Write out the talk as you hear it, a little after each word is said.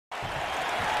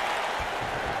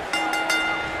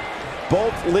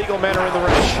Both legal men are in the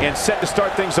ring and set to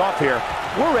start things off here.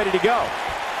 We're ready to go.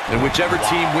 And whichever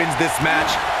team wins this match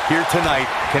here tonight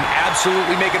can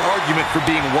absolutely make an argument for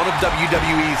being one of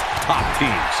WWE's top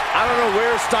teams. I don't know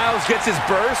where Styles gets his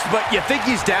burst, but you think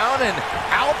he's down and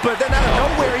out, but then out of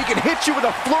nowhere he can hit you with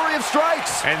a flurry of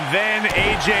strikes. And then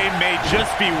AJ may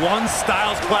just be one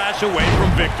Styles clash away from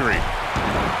victory.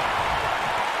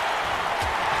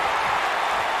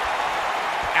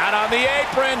 Out on the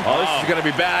apron. Oh, this is going to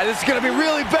be bad. This is going to be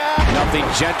really bad. Nothing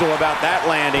gentle about that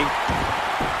landing.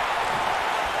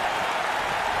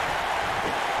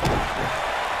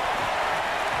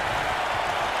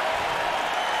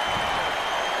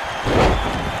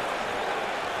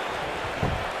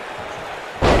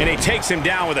 And he takes him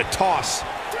down with a toss.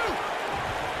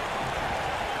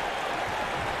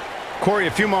 Corey,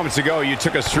 a few moments ago, you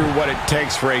took us through what it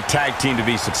takes for a tag team to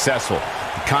be successful.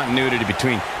 The continuity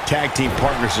between tag team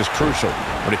partners is crucial.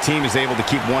 When a team is able to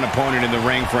keep one opponent in the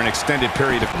ring for an extended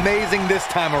period of... Amazing this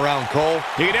time around, Cole.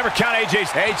 You can never count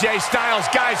AJ Styles,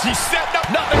 guys. He's setting up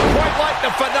Nothing quite like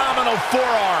the phenomenal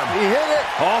forearm. He hit it.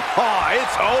 Oh,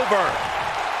 it's over.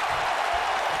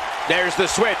 There's the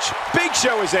switch. Big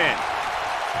Show is in.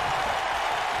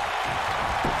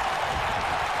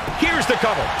 Here's the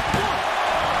cover.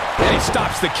 And he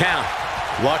stops the count.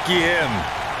 Lucky him.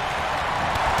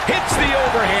 Hits the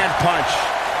overhand punch.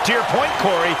 To your point,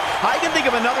 Corey, I can think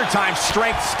of another time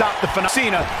strength stopped the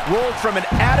phenomenon. Cena rolled from an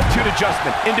attitude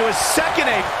adjustment into a second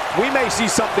eight. We may see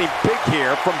something big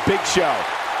here from Big Show.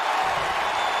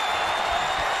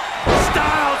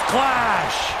 Styles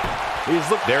clash.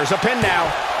 There's a pin now.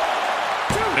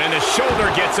 And the shoulder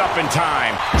gets up in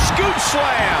time. Scoop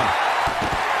slam.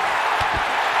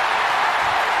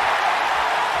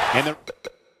 And the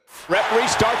referee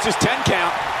starts his 10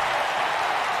 count.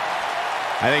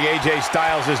 I think AJ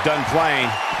Styles is done playing.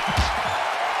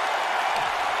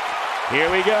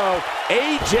 Here we go.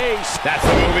 AJ. That's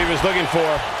the move he was looking for.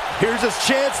 Here's his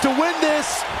chance to win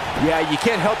this. Yeah, you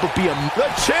can't help but be the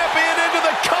champion into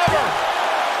the cover.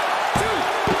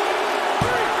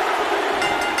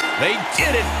 They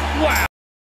did it. Wow.